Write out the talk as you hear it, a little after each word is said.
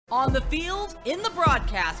On the field, in the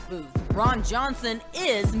broadcast booth, Ron Johnson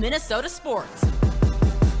is Minnesota sports.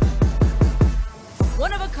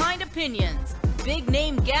 One-of-a-kind opinions,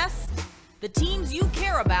 big-name guests, the teams you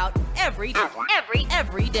care about every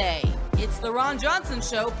day. It's the Ron Johnson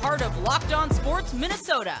Show, part of Locked On Sports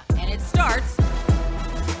Minnesota, and it starts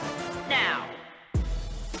now.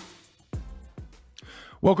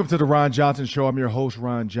 Welcome to the Ron Johnson Show. I'm your host,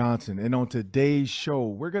 Ron Johnson. And on today's show,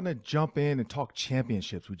 we're going to jump in and talk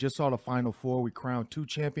championships. We just saw the Final Four. We crowned two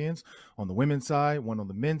champions on the women's side, one on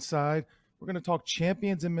the men's side. We're going to talk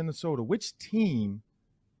champions in Minnesota. Which team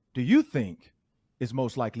do you think is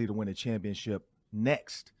most likely to win a championship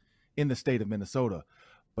next in the state of Minnesota?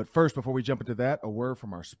 But first, before we jump into that, a word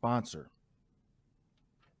from our sponsor.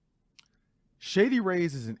 Shady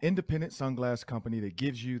Rays is an independent sunglass company that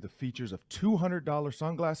gives you the features of $200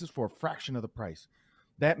 sunglasses for a fraction of the price.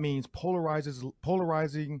 That means polarized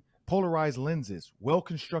lenses,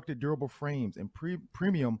 well-constructed durable frames, and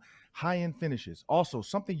premium high-end finishes. Also,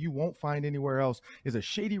 something you won't find anywhere else is a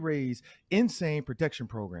Shady Rays Insane Protection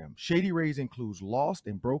Program. Shady Rays includes lost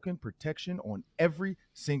and broken protection on every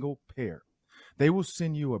single pair. They will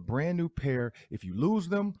send you a brand new pair if you lose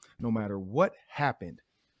them, no matter what happened.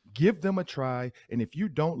 Give them a try, and if you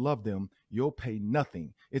don't love them, you'll pay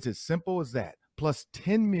nothing. It's as simple as that. Plus,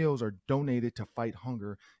 10 meals are donated to fight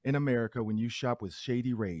hunger in America when you shop with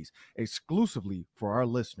Shady Rays, exclusively for our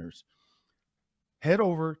listeners. Head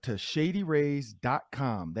over to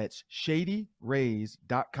shadyrays.com. That's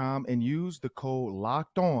shadyrays.com and use the code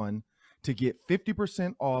LOCKEDON to get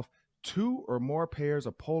 50% off 2 or more pairs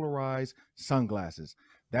of polarized sunglasses.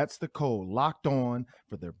 That's the code Locked On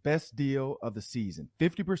for their best deal of the season.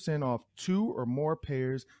 50% off 2 or more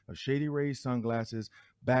pairs of Shady Rays sunglasses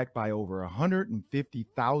backed by over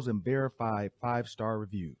 150,000 verified 5-star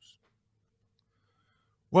reviews.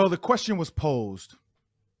 Well, the question was posed,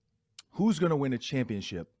 who's going to win a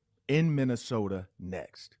championship in Minnesota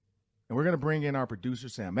next? And we're going to bring in our producer,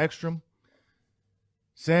 Sam Ekstrom.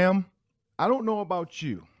 Sam, I don't know about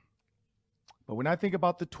you, but when I think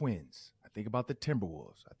about the Twins, I think about the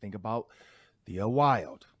Timberwolves. I think about the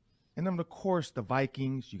Wild. And then, of course, the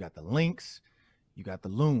Vikings. You got the Lynx. You got the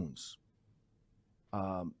Loons.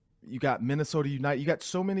 You got Minnesota United. You got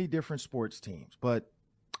so many different sports teams. But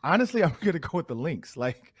honestly, I'm going to go with the Lynx.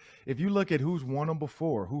 Like, if you look at who's won them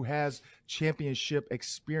before, who has championship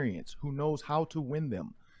experience, who knows how to win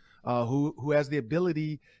them, who has the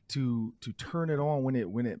ability to turn it on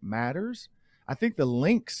when it matters, I think the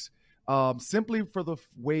Lynx – simply for the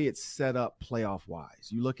way it's set up playoff-wise.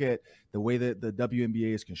 You look at the way that the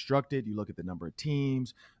WNBA is constructed. You look at the number of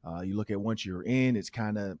teams. You look at once you're in, it's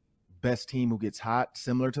kind of best team who gets hot,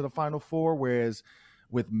 similar to the Final Four, whereas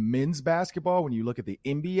with men's basketball, when you look at the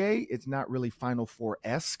NBA, it's not really Final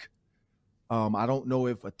Four-esque. I don't know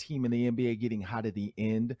if a team in the NBA getting hot at the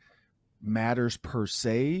end matters per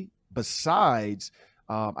se, besides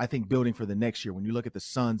I think building for the next year. When you look at the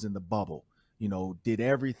Suns in the bubble, did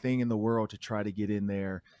everything in the world to try to get in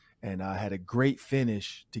there and had a great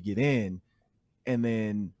finish to get in, and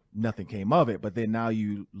then nothing came of it. But then now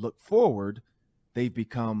you look forward, they've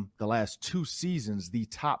become the last 2 seasons the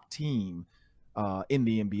top team in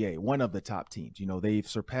the NBA, one of the top teams. They've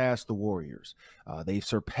surpassed the Warriors. They've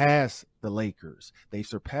surpassed the Lakers. They've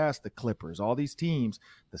surpassed the Clippers. All these teams,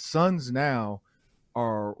 the Suns now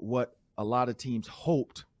are what a lot of teams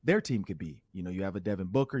hoped their team could be. You have a Devin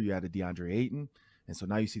Booker, you had a DeAndre Ayton, and so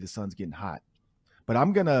now you see the Suns getting hot. But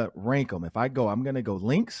I'm going to rank them. I'm going to go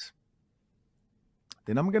Lynx,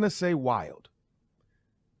 then I'm going to say Wild,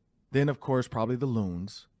 then, of course, probably the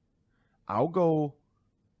Loons. I'll go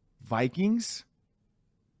Vikings,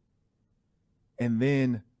 and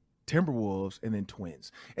then Timberwolves, and then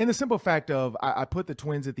Twins. And the simple fact of I put the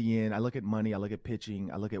Twins at the end. I look at money, I look at pitching,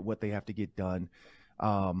 I look at what they have to get done.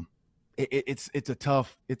 It's a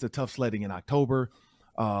tough sledding in October.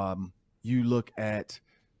 You look at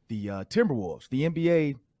the Timberwolves, the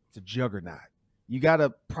NBA, it's a juggernaut. You got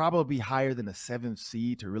to probably be higher than a 7th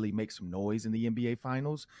seed to really make some noise in the NBA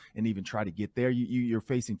finals and even try to get there. You're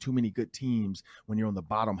facing too many good teams when you're on the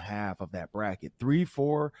bottom half of that bracket. 3,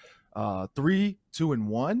 4, 3, 2, and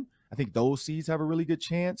 1. I think those seeds have a really good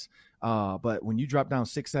chance. But when you drop down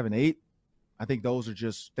 6, 7, 8, I think those are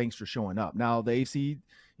just thanks for showing up. Now, the 8th seed,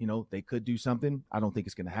 they could do something. I don't think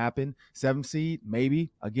it's going to happen. 7th seed, maybe.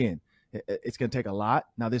 Again, it's going to take a lot.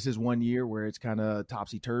 Now, this is one year where it's kind of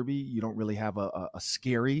topsy-turvy. You don't really have a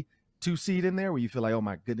scary 2 seed in there where you feel like, oh,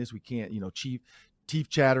 my goodness, we can't, teeth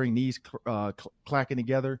chattering, knees clacking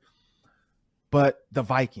together. But the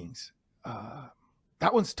Vikings,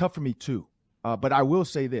 that one's tough for me too. But I will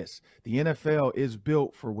say this. The NFL is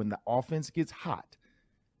built for when the offense gets hot.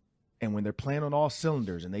 And when they're playing on all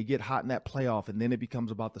cylinders and they get hot in that playoff, and then it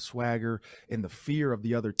becomes about the swagger and the fear of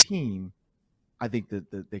the other team, I think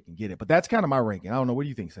that they can get it. But that's kind of my ranking. I don't know. What do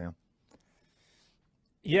you think, Sam?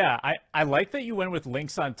 Yeah, I like that you went with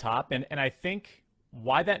Lynx on top, and I think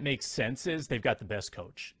why that makes sense is they've got the best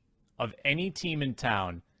coach. Of any team in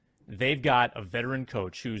town, they've got a veteran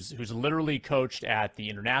coach who's literally coached at the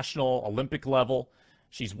international Olympic level.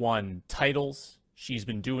 She's won titles. She's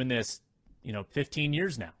been doing this, 15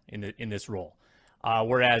 years now in this role.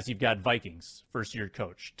 Whereas you've got Vikings, first-year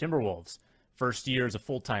coach. Timberwolves, first year as a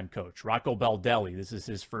full-time coach. Rocco Baldelli, this is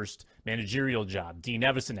his first managerial job. Dean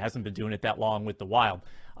Evison hasn't been doing it that long with the Wild.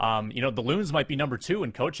 The Loons might be number 2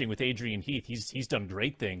 in coaching with Adrian Heath. He's done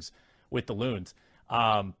great things with the Loons.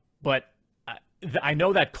 But I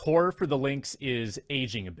know that core for the Lynx is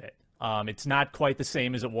aging a bit. It's not quite the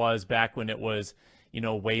same as it was back when it was,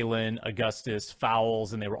 Whalen, Augustus,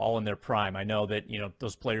 Fowles, and they were all in their prime. I know that,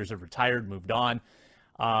 those players have retired, moved on.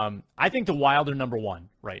 I think the Wild are number 1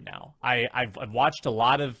 right now. I've watched a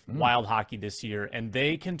lot of Wild hockey this year, and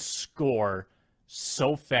they can score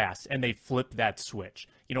so fast, and they flip that switch.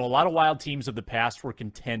 A lot of Wild teams of the past were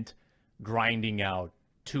content grinding out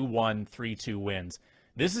 2-1, 3-2 wins.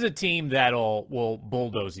 This is a team that will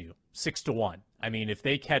bulldoze you 6-1. I mean, if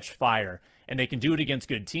they catch fire, and they can do it against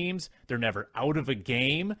good teams, they're never out of a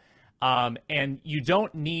game. And you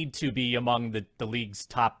don't need to be among the league's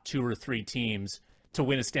top 2 or 3 teams to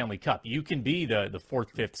win a Stanley Cup. You can be the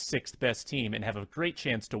 4th, 5th, 6th best team and have a great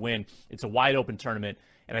chance to win. It's a wide open tournament,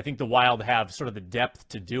 and I think the Wild have sort of the depth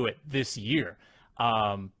to do it this year.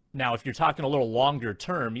 Now, if you're talking a little longer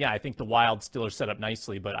term, yeah, I think the Wild still are set up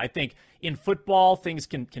nicely. But I think in football, things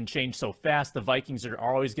can change so fast. The Vikings are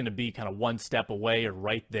always going to be kind of one step away or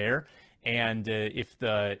right there. And if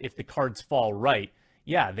the cards fall right,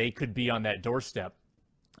 yeah, they could be on that doorstep.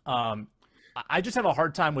 I just have a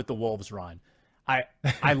hard time with the Wolves, Ron.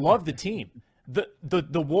 I love the team.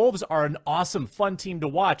 The Wolves are an awesome, fun team to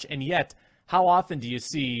watch, and yet how often do you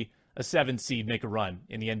see a 7 seed make a run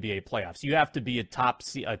in the NBA playoffs? You have to be a top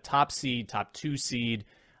seed, top 2 seed,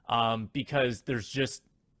 because there's just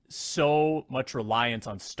so much reliance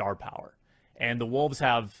on star power. And the Wolves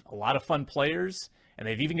have a lot of fun players, and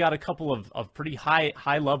they've even got a couple of pretty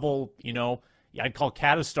high level, I'd call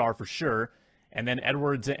Catastar for sure. And then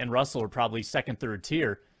Edwards and Russell are probably second, third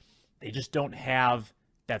tier. They just don't have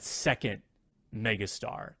that second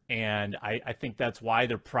megastar. And I think that's why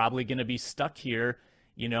they're probably going to be stuck here,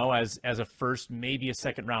 as a first, maybe a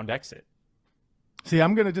second round exit. See,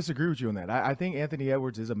 I'm going to disagree with you on that. I think Anthony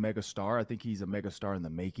Edwards is a megastar. I think he's a megastar in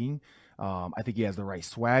the making. I think he has the right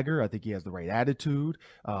swagger. I think he has the right attitude.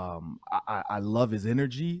 I love his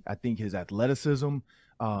energy. I think his athleticism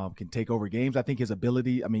can take over games. I think his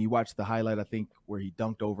ability, you watch the highlight, I think, where he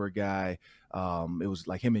dunked over a guy. It was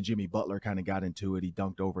like him and Jimmy Butler kind of got into it. He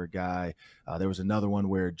dunked over a guy. There was another one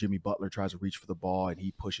where Jimmy Butler tries to reach for the ball and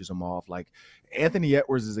he pushes him off. Like, Anthony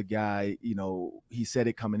Edwards is a guy, he said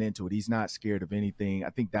it coming into it. He's not scared of anything.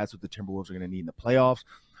 I think that's what the Timberwolves are going to need in the playoffs.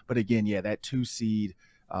 But again, yeah, that 2 seed,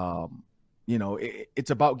 it's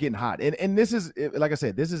about getting hot. And this is, like I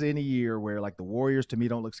said, this is any year where, like, the Warriors to me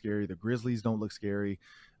don't look scary. The Grizzlies don't look scary.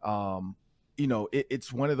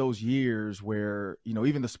 It's one of those years where,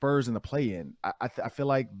 even the Spurs in the play-in, I feel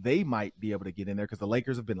like they might be able to get in there because the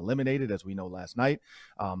Lakers have been eliminated, as we know, last night.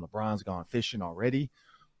 LeBron's gone fishing already.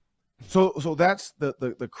 So that's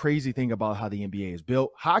the crazy thing about how the NBA is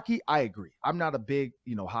built. Hockey, I agree. I'm not a big,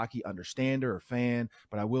 hockey understander or fan,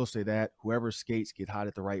 but I will say that whoever skates get hot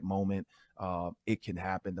at the right moment. It can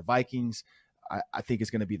happen. The Vikings, I think it's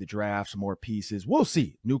going to be the draft, some more pieces. We'll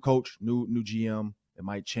see. New coach, new GM. It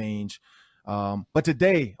might change. But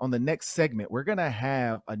today, on the next segment, we're going to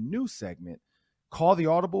have a new segment, Call the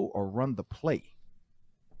Audible or Run the Play.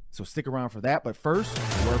 So stick around for that. But first, a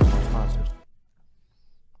word from our sponsors.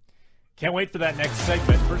 Can't wait for that next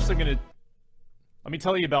segment. First, let me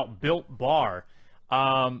tell you about Built Bar.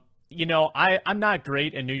 I'm not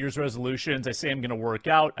great at New Year's resolutions. I say I'm going to work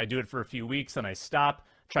out. I do it for a few weeks, and I stop,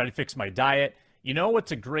 try to fix my diet.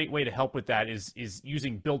 What's a great way to help with that is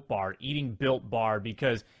using Built Bar, eating Built Bar,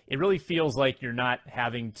 because it really feels like you're not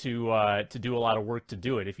having to do a lot of work to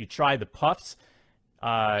do it. If you try the Puffs,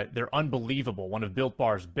 they're unbelievable. One of Built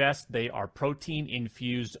Bar's best. They are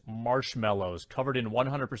protein-infused marshmallows covered in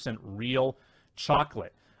 100% real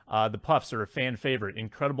chocolate. The Puffs are a fan favorite.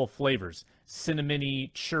 Incredible flavors.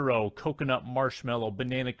 Cinnamony, churro, coconut marshmallow,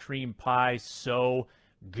 banana cream pie. So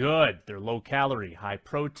good. They're low calorie, high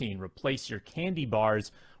protein. Replace your candy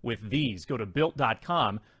bars with these. Go to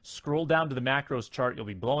Built.com. Scroll down to the macros chart. You'll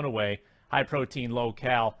be blown away. High protein, low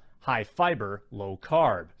cal, high fiber, low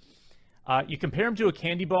carb. You compare them to a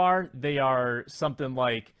candy bar, they are something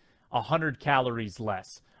like 100 calories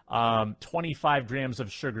less, 25 grams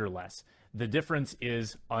of sugar less. The difference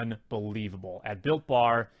is unbelievable. At Built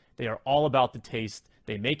Bar, they are all about the taste.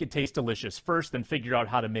 They make it taste delicious first, then figure out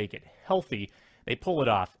how to make it healthy. They pull it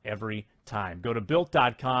off every time. Go to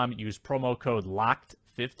Built.com, use promo code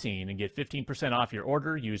LOCKED15 and get 15% off your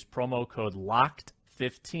order. Use promo code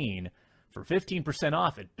LOCKED15 for 15%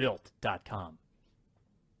 off at Built.com.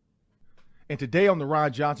 And today on the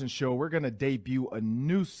Ron Johnson Show, we're going to debut a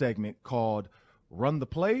new segment called Run the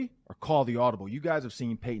Play or Call the Audible. You guys have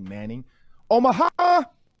seen Peyton Manning. Omaha,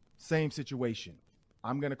 same situation.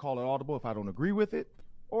 I'm going to call it audible if I don't agree with it,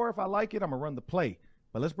 or if I like it, I'm going to run the play.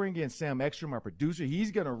 But let's bring in Sam Ekstrom, our producer.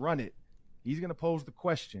 He's going to run it. He's going to pose the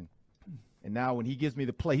question. And now when he gives me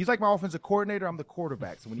the play, he's like my offensive coordinator. I'm the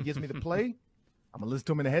quarterback. So when he gives me the play, I'm going to listen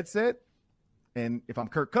to him in the headset. And if I'm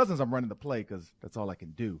Kirk Cousins, I'm running the play because that's all I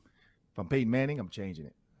can do. If I'm Peyton Manning, I'm changing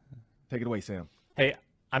it. Take it away, Sam. Hey,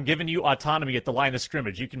 I'm giving you autonomy at the line of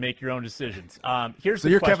scrimmage. You can make your own decisions. Here's so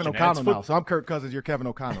the you're question. Kevin O'Connell now. So I'm Kirk Cousins. You're Kevin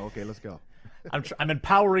O'Connell. Okay, let's go. I'm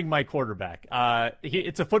empowering my quarterback.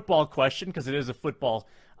 It's a football question because it is a football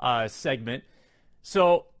segment.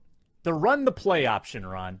 So the run the play option,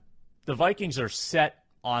 Ron, the Vikings are set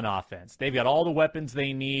on offense. They've got all the weapons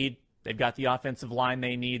they need. They've got the offensive line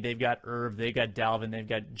they need. They've got Irv. They've got Dalvin. They've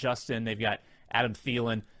got Justin. They've got Adam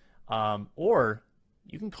Thielen. Or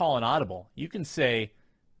you can call an audible. You can say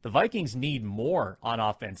the Vikings need more on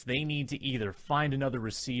offense. They need to either find another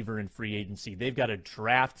receiver in free agency. They've got to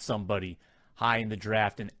draft somebody high in the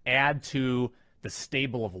draft and add to the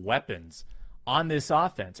stable of weapons on this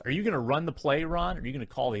offense. Are you going to run the play, Ron, or are you going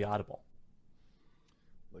to call the audible?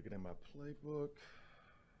 Looking at my playbook,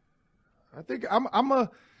 I think I'm gonna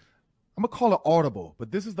call it audible,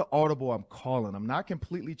 but this is the audible I'm calling. I'm not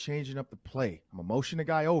completely changing up the play. I'm a motion the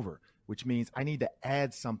guy over, which means I need to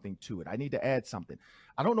add something to it. I need to add something.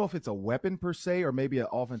 I don't know if it's a weapon per se or maybe an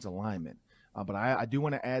offensive lineman, but I do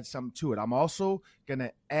want to add something to it. I'm also going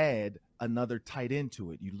to add another tight end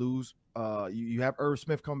to it. You lose, you have Irv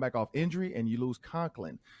Smith come back off injury, and you lose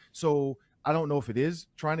Conklin. So I don't know if it is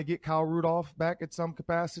trying to get Kyle Rudolph back at some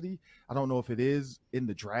capacity. I don't know if it is in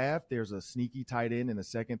the draft. There's a sneaky tight end in the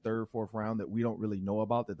second, third, fourth round that we don't really know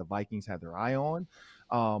about that the Vikings have their eye on.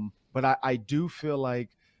 But I do feel like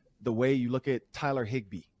the way you look at Tyler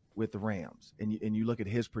Higbee with the Rams and you look at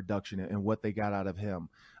his production and what they got out of him,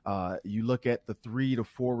 you look at the 3 to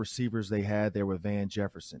 4 receivers they had there with Van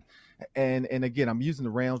Jefferson. And again, I'm using the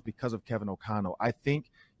Rams because of Kevin O'Connell. I think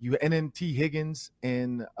you and then T. Higgins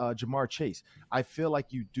and Jamar Chase. I feel like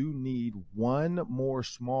you do need one more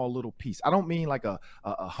small little piece. I don't mean like a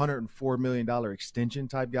 $104 million extension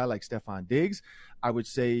type guy like Stephon Diggs. I would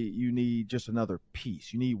say you need just another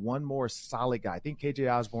piece. You need one more solid guy. I think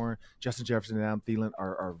KJ Osborne, Justin Jefferson, and Adam Thielen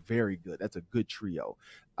are very good. That's a good trio.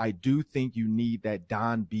 I do think you need that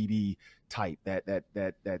Don Beebe type, that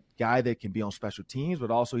guy that can be on special teams, but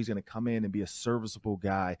also he's going to come in and be a serviceable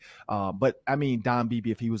guy. But I mean, Don Beebe,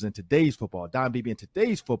 if he was in today's football,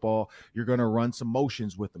 you're going to run some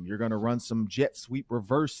motions with him. You're going to run some jet sweep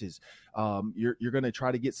reverses. You're going to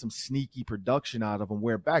try to get some sneaky production out of him,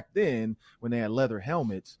 where back then when they had leather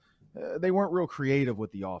helmets, they weren't real creative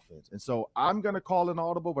with the offense. And so I'm going to call an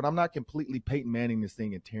audible, but I'm not completely Peyton Manning this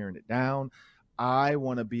thing and tearing it down. I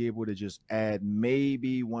want to be able to just add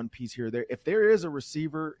maybe one piece here or there. If there is a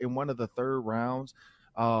receiver in one of the third rounds,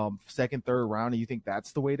 second, third round, and you think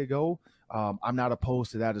that's the way to go, I'm not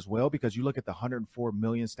opposed to that as well, because you look at the $104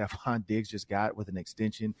 million Stephon Diggs just got with an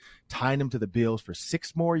extension, tying him to the Bills for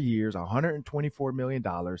 6 more years, $124 million.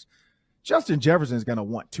 Justin Jefferson is going to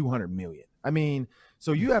want $200 million. I mean,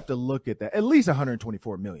 so you have to look at that, at least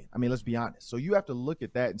 $124 million. I mean, let's be honest. So you have to look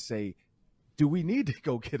at that and say, do we need to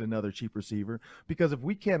go get another cheap receiver? Because if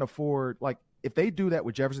we can't afford, like, if they do that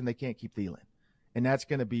with Jefferson, they can't keep Thielen, and that's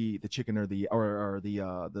going to be the chicken or the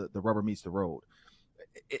rubber meets the road.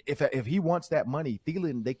 If he wants that money,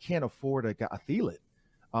 Thielen, they can't afford a Thielen.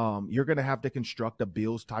 You're going to have to construct a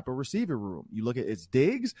Bills type of receiver room. You look at it's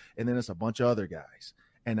Diggs, and then it's a bunch of other guys.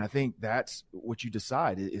 And I think that's what you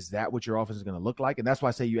decide. Is that what your offense is going to look like? And that's why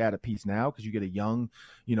I say you add a piece now, because you get a young,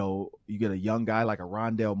 you get a young guy like a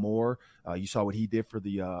Rondale Moore. You saw what he did for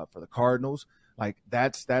the Cardinals. Like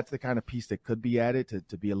that's the kind of piece that could be added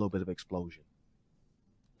to be a little bit of explosion.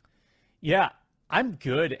 Yeah, I'm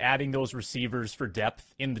good adding those receivers for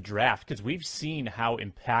depth in the draft, because we've seen how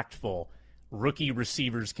impactful rookie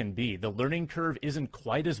receivers can be. The learning curve isn't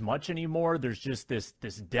quite as much anymore. There's just this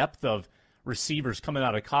depth of receivers coming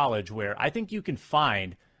out of college where I think you can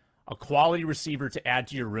find a quality receiver to add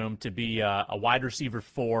to your room to be a wide receiver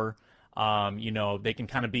 4 They can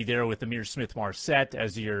kind of be there with Amir Smith-Marset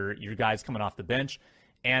as your guys coming off the bench.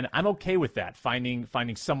 And I'm okay with that, finding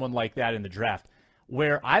someone like that in the draft.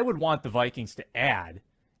 Where I would want the Vikings to add,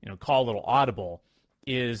 call a little audible,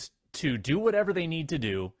 is to do whatever they need to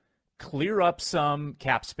do, clear up some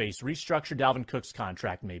cap space, restructure Dalvin Cook's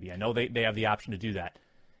contract maybe. I know they have the option to do that.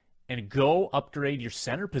 And go upgrade your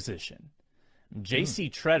center position. J.C.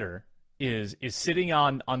 Tretter is sitting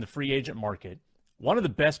on the free agent market, one of the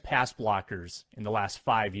best pass blockers in the last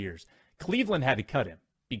 5 years. Cleveland had to cut him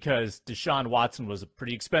because Deshaun Watson was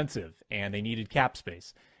pretty expensive, and they needed cap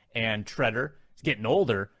space. And Tretter is getting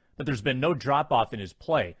older, but there's been no drop-off in his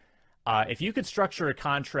play. If you could structure a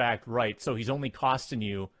contract right so he's only costing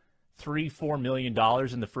you $3-4 million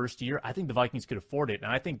in the first year, I think the Vikings could afford it.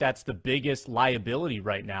 And I think that's the biggest liability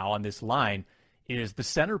right now on this line is the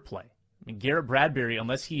center play. I mean, Garrett Bradbury,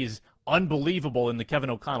 unless he is unbelievable in the Kevin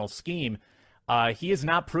O'Connell scheme, he has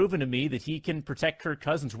not proven to me that he can protect Kirk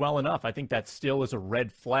Cousins well enough. I think that still is a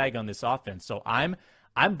red flag on this offense. So I'm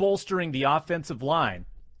bolstering the offensive line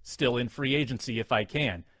still in free agency if I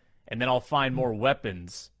can, and then I'll find more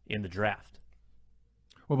weapons in the draft.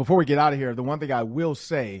 Well, before we get out of here, the one thing I will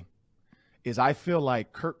say is I feel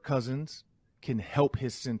like Kirk Cousins can help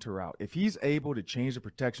his center out. If he's able to change the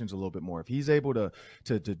protections a little bit more, if he's able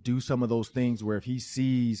to do some of those things where if he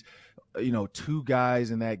sees, two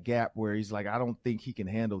guys in that gap where he's like, I don't think he can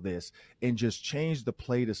handle this, and just change the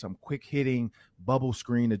play to some quick hitting bubble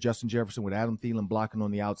screen to Justin Jefferson with Adam Thielen blocking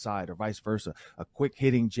on the outside or vice versa, a quick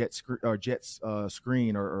hitting jet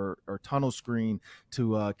screen or tunnel screen to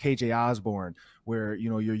KJ Osborne where,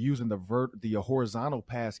 you're using the horizontal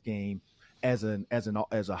pass game as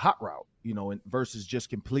a hot route, versus just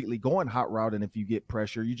completely going hot route. And if you get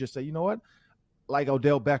pressure, you just say, you know what, like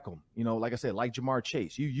Odell Beckham, like I said, like Jamar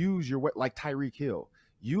Chase, you use like Tyreek Hill,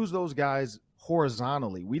 use those guys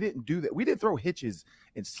horizontally. We didn't do that. We didn't throw hitches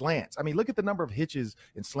and slants. I mean, look at the number of hitches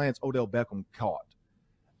and slants Odell Beckham caught.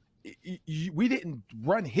 We didn't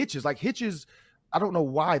run hitches. Like hitches, I don't know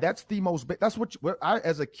why. That's what I,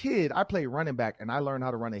 as a kid, I played running back and I learned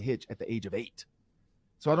how to run a hitch at the age of 8.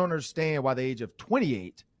 So I don't understand why the age of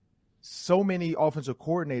 28, so many offensive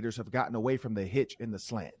coordinators have gotten away from the hitch and the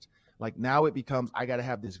slant. Like now it becomes, I got to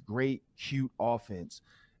have this great, cute offense.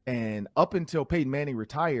 And up until Peyton Manning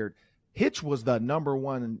retired, hitch was the number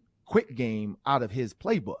one quick game out of his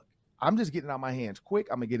playbook. I'm just getting out my hands quick.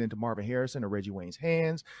 I'm going to get into Marvin Harrison or Reggie Wayne's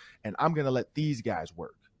hands, and I'm going to let these guys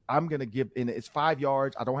work. I'm going to give, and it's 5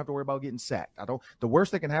 yards. I don't have to worry about getting sacked. The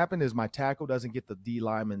worst that can happen is my tackle doesn't get the D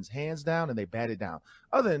lineman's hands down and they bat it down.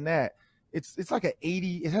 other than that, it's like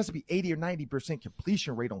it has to be 80 or 90%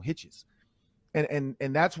 completion rate on hitches. And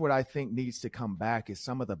that's what I think needs to come back is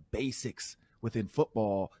some of the basics within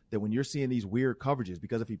football that when you're seeing these weird coverages,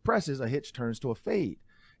 because if he presses, a hitch turns to a fade.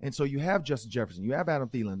 And so you have Justin Jefferson, you have Adam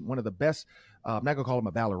Thielen, one of the best, I'm not going to call him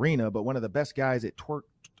a ballerina, but one of the best guys at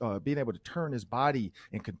being able to turn his body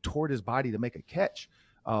and contort his body to make a catch.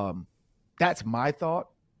 That's my thought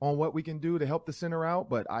on what we can do to help the center out.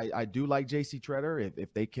 But I do like J.C. Tretter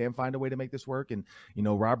if they can find a way to make this work. And,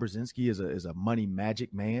 Rob Brzezinski is a money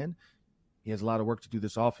magic man. He has a lot of work to do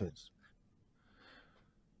this offense.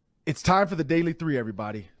 It's time for the Daily 3,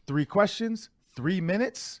 everybody. 3 questions, 3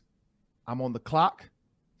 minutes. I'm on the clock.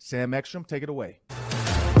 Sam Ekstrom, take it away.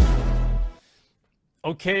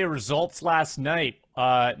 Okay, results last night.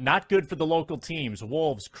 Not good for the local teams.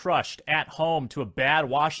 Wolves crushed at home to a bad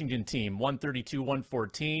Washington team,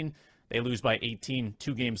 132-114. They lose by 18,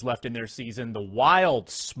 2 games left in their season. The Wild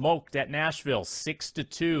smoked at Nashville,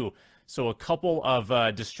 6-2. So a couple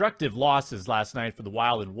of destructive losses last night for the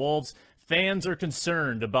Wild and Wolves. Fans are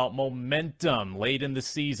concerned about momentum late in the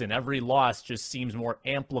season. Every loss just seems more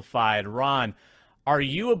amplified. Ron, are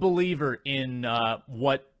you a believer in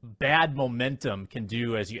what bad momentum can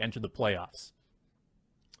do as you enter the playoffs?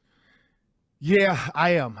 Yeah,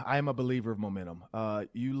 I am. I am a believer of momentum.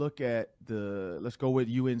 You look at let's go with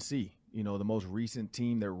UNC, the most recent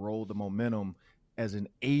team that rolled the momentum as an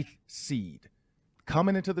 8th seed.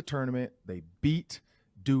 Coming into the tournament, they beat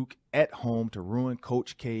Duke at home to ruin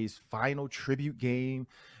Coach K's final tribute game,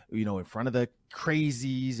 in front of the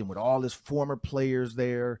crazies and with all his former players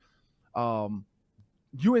there.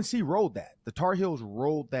 UNC rolled that. The Tar Heels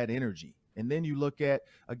rolled that energy. And then you look at,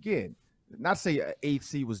 again, not to say 8th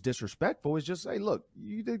seed was disrespectful. It's just say, look,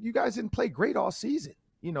 you guys didn't play great all season.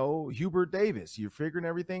 Hubert Davis, you're figuring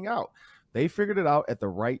everything out. They figured it out at the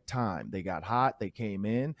right time. They got hot. They came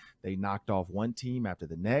in. They knocked off one team after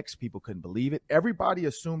the next. People couldn't believe it. Everybody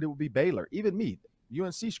assumed it would be Baylor. Even me.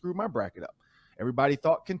 UNC screwed my bracket up. Everybody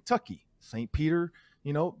thought Kentucky. St. Peter,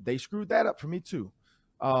 they screwed that up for me too.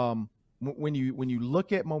 when you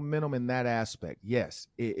look at momentum in that aspect, yes,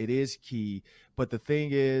 it is key. But the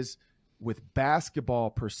thing is, with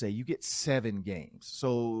basketball per se, you get 7 games.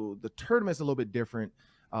 So the tournament's a little bit different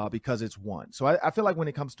because it's one. So I feel like when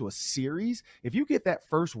it comes to a series, if you get that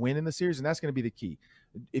first win in the series, and that's going to be the key.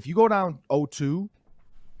 If you go down 0-2,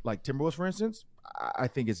 like Timberwolves, for instance, I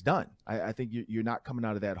think it's done. I think you're not coming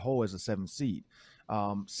out of that hole as a 7th seed.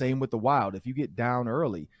 Same with the Wild. If you get down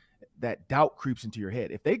early, that doubt creeps into your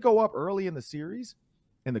head. If they go up early in the series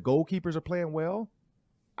and the goalkeepers are playing well,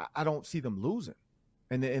 I don't see them losing.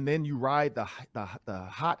 And then you ride the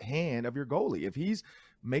hot hand of your goalie. If he's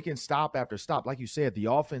making stop after stop, like you said,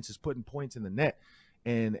 the offense is putting points in the net,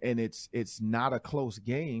 and it's not a close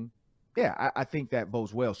game. Yeah, I think that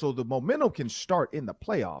bodes well. So the momentum can start in the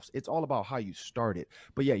playoffs. It's all about how you start it.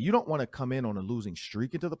 But yeah, you don't want to come in on a losing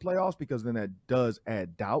streak into the playoffs because then that does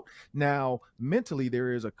add doubt. Now, mentally,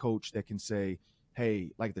 there is a coach that can say,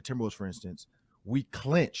 hey, like the Timberwolves, for instance, we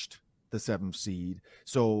clinched the 7th seed.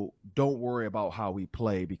 So don't worry about how we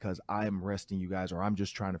play because I am resting you guys, or I'm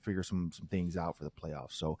just trying to figure some things out for the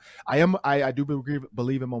playoffs. So I do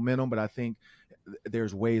believe in momentum, but I think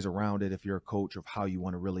there's ways around it if you're a coach of how you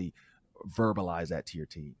want to really verbalize that to your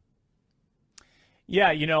team.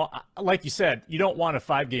 Yeah, like you said, you don't want a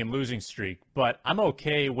 5-game losing streak, but I'm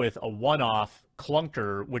okay with a one-off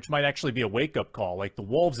clunker, which might actually be a wake-up call, like the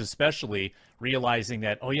Wolves especially realizing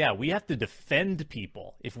that, oh yeah, we have to defend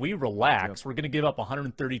people. If we relax, we're going to give up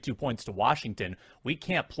 132 points to Washington. We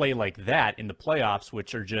can't play like that in the playoffs,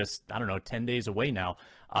 which are just, 10 days away now.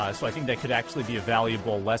 So I think that could actually be a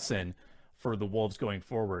valuable lesson for the Wolves going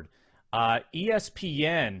forward.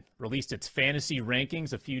 ESPN released its fantasy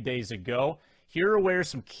rankings a few days ago. Here are where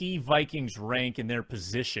some key Vikings rank in their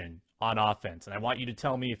position on offense. And I want you to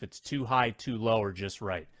tell me if it's too high, too low, or just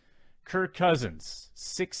right. Kirk Cousins,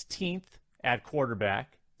 16th at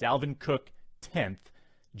quarterback. Dalvin Cook, 10th.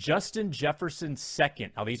 Justin Jefferson,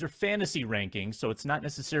 2nd. Now, these are fantasy rankings, so it's not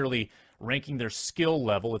necessarily ranking their skill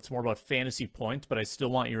level. It's more about fantasy points, but I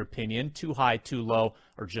still want your opinion. Too high, too low,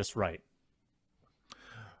 or just right?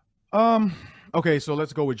 Okay, so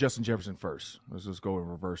let's go with Justin Jefferson first. Let's just go in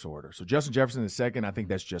reverse order. So Justin Jefferson is 2nd. I think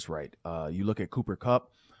that's just right. You look at Cooper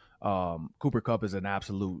Kupp. Cooper Kupp is an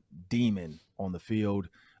absolute demon on the field.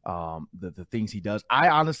 The things he does. I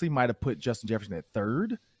honestly might have put Justin Jefferson at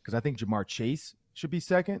 3rd because I think Jamar Chase should be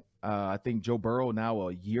 2nd. I think Joe Burrow now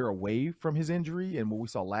a year away from his injury and what we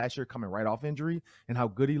saw last year coming right off injury and how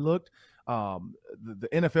good he looked. The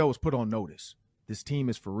NFL was put on notice. This team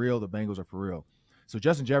is for real. The Bengals are for real. So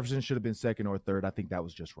Justin Jefferson should have been 2nd or 3rd. I think that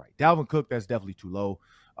was just right. Dalvin Cook, that's definitely too low.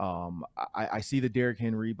 I see the Derrick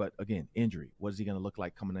Henry, but again, injury. What is he going to look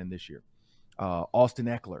like coming in this year? Austin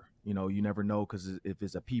Eckler, you never know because if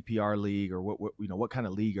it's a PPR league or what kind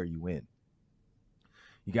of league are you in?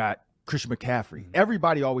 You got Christian McCaffrey.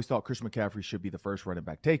 Everybody always thought Christian McCaffrey should be the first running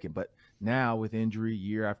back taken, but now with injury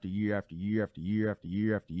year after year after year after year after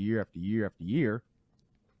year after year after year after year,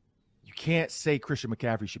 you can't say Christian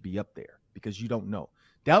McCaffrey should be up there because you don't know.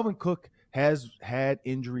 Dalvin Cook has had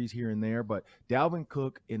injuries here and there, but Dalvin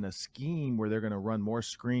Cook in a scheme where they're going to run more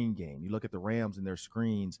screen game. You look at the Rams and their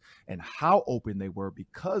screens and how open they were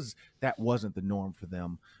because that wasn't the norm for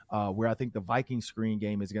them, where I think the Vikings screen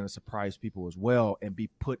game is going to surprise people as well and be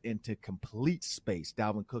put into complete space.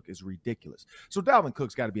 Dalvin Cook is ridiculous. So Dalvin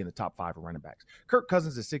Cook's got to be in the top 5 of running backs. Kirk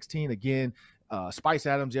Cousins is 16 again. Spice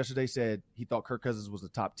Adams yesterday said he thought Kirk Cousins was the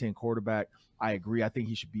top 10 quarterback. I agree. I think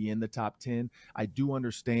he should be in the top 10. I do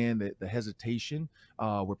understand that the hesitation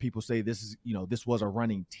where people say this was a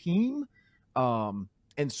running team. And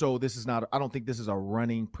so this is not, I don't think this is a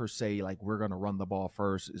running per se, like we're going to run the ball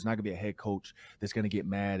first. It's not going to be a head coach that's going to get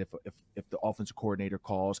mad if the offensive coordinator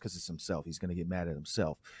calls because it's himself. He's going to get mad at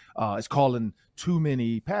himself. It's calling too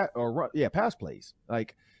many pass plays.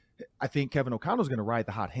 Like, I think Kevin O'Connell's going to ride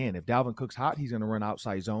the hot hand. If Dalvin Cook's hot, he's going to run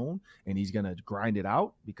outside zone, and he's going to grind it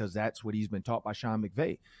out because that's what he's been taught by Sean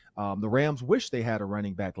McVay. The Rams wish they had a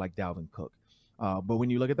running back like Dalvin Cook. But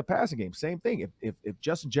when you look at the passing game, same thing. If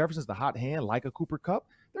Justin Jefferson's the hot hand like a Cooper Kupp,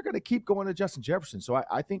 they're going to keep going to Justin Jefferson. So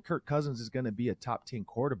I think Kirk Cousins is going to be a top 10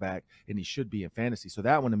 quarterback, and he should be in fantasy. So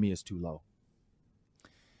that one to me is too low.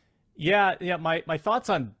 Yeah. My thoughts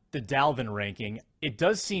on the Dalvin ranking, it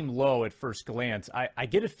does seem low at first glance. I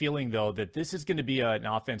get a feeling, though, that this is going to be an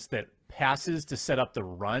offense that passes to set up the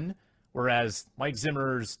run, whereas Mike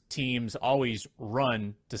Zimmer's teams always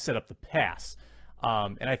run to set up the pass.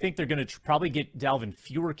 And I think they're going to probably get Dalvin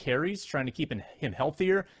fewer carries, trying to keep him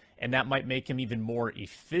healthier, and that might make him even more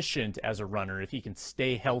efficient as a runner if he can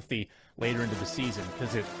stay healthy later into the season,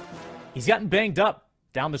 because he's gotten banged up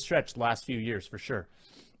down the stretch the last few years for sure.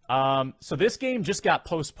 So this game just got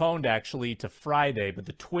postponed actually to Friday, but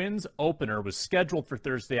the Twins opener was scheduled for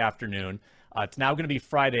Thursday afternoon. It's now going to be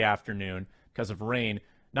Friday afternoon because of rain.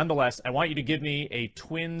 Nonetheless, I want you to give me a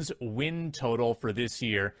Twins win total for this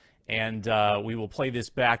year, and we will play this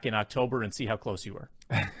back in October and see how close you were.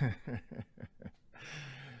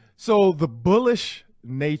 So the bullish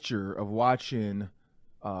nature of watching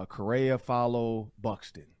Correa follow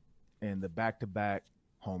Buxton and the back-to-back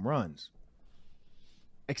home runs.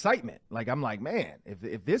 Excitement. Like, I'm like, man,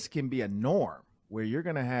 if this can be a norm where you're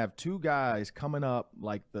going to have two guys coming up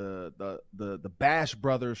like the Bash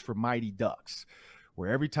brothers for Mighty Ducks,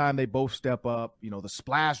 where every time they both step up, the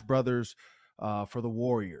Splash brothers for the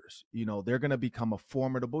Warriors, they're going to become a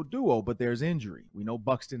formidable duo, but there's injury. We know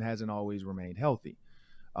Buxton hasn't always remained healthy.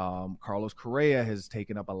 Carlos Correa has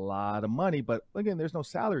taken up a lot of money, but again, there's no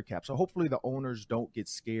salary cap. So hopefully the owners don't get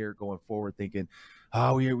scared going forward thinking,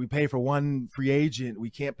 oh, we pay for one free agent. We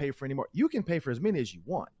can't pay for any more. You can pay for as many as you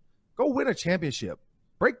want. Go win a championship.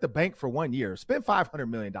 Break the bank for 1 year. Spend $500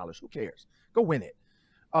 million. Who cares? Go win it.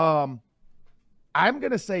 I'm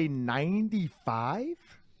going to say 95.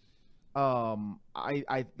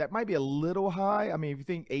 That might be a little high. I mean, if you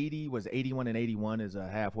think 81 and 81 is a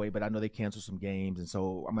halfway, but I know they canceled some games, and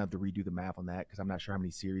so I'm gonna have to redo the math on that because I'm not sure how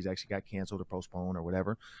many series actually got canceled or postponed or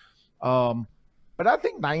whatever. But I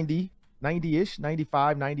think 90-ish,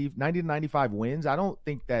 95, 90 to 95 wins. I don't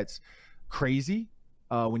think that's crazy.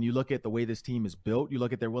 When you look at the way this team is built, you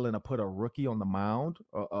look at they're willing to put a rookie on the mound,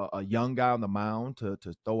 a young guy on the mound to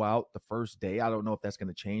throw out the first day. I don't know if that's going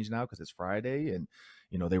to change now because it's Friday and,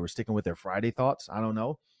 they were sticking with their Friday thoughts. I don't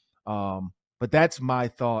know. But that's my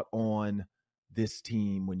thought on this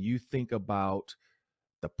team. When you think about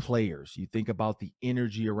the players, you think about the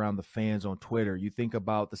energy around the fans on Twitter, you think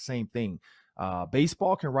about the same thing.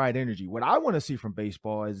 Baseball can ride energy. What I want to see from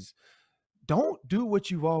baseball is don't do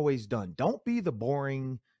what you've always done. Don't be the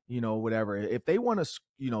boring, whatever. If they want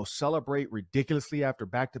to, celebrate ridiculously after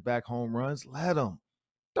back-to-back home runs, let them.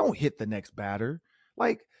 Don't hit the next batter.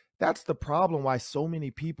 Like, that's the problem why so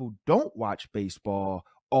many people don't watch baseball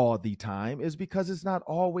all the time is because it's not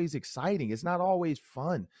always exciting. It's not always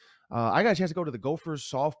fun. I got a chance to go to the Gophers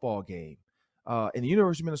softball game. And the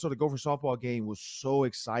University of Minnesota Gophers softball game was so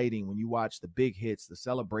exciting when you watch the big hits, the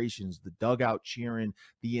celebrations, the dugout cheering,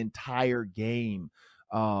 the entire game.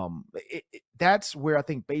 That's where I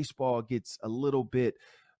think baseball gets a little bit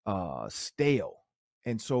stale.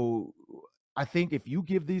 And so I think if you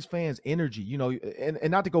give these fans energy,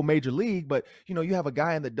 and not to go major league, but, you have a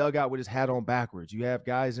guy in the dugout with his hat on backwards. You have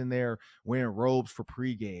guys in there wearing robes for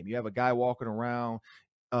pregame. You have a guy walking around,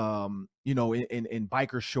 in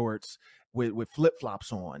biker shorts with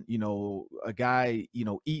flip-flops on, a guy,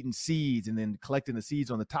 eating seeds and then collecting the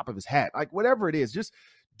seeds on the top of his hat. Like, whatever it is, just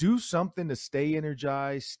do something to stay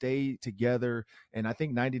energized, stay together. And I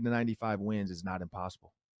think 90 to 95 wins is not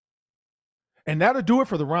impossible. And that'll do it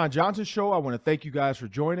for the Ron Johnson Show. I want to thank you guys for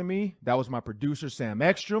joining me. That was my producer, Sam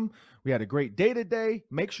Ekstrom. We had a great day today.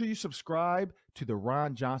 Make sure you subscribe to the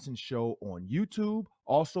Ron Johnson Show on YouTube,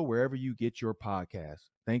 also wherever you get your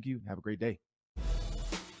podcasts. Thank you. Have a great day.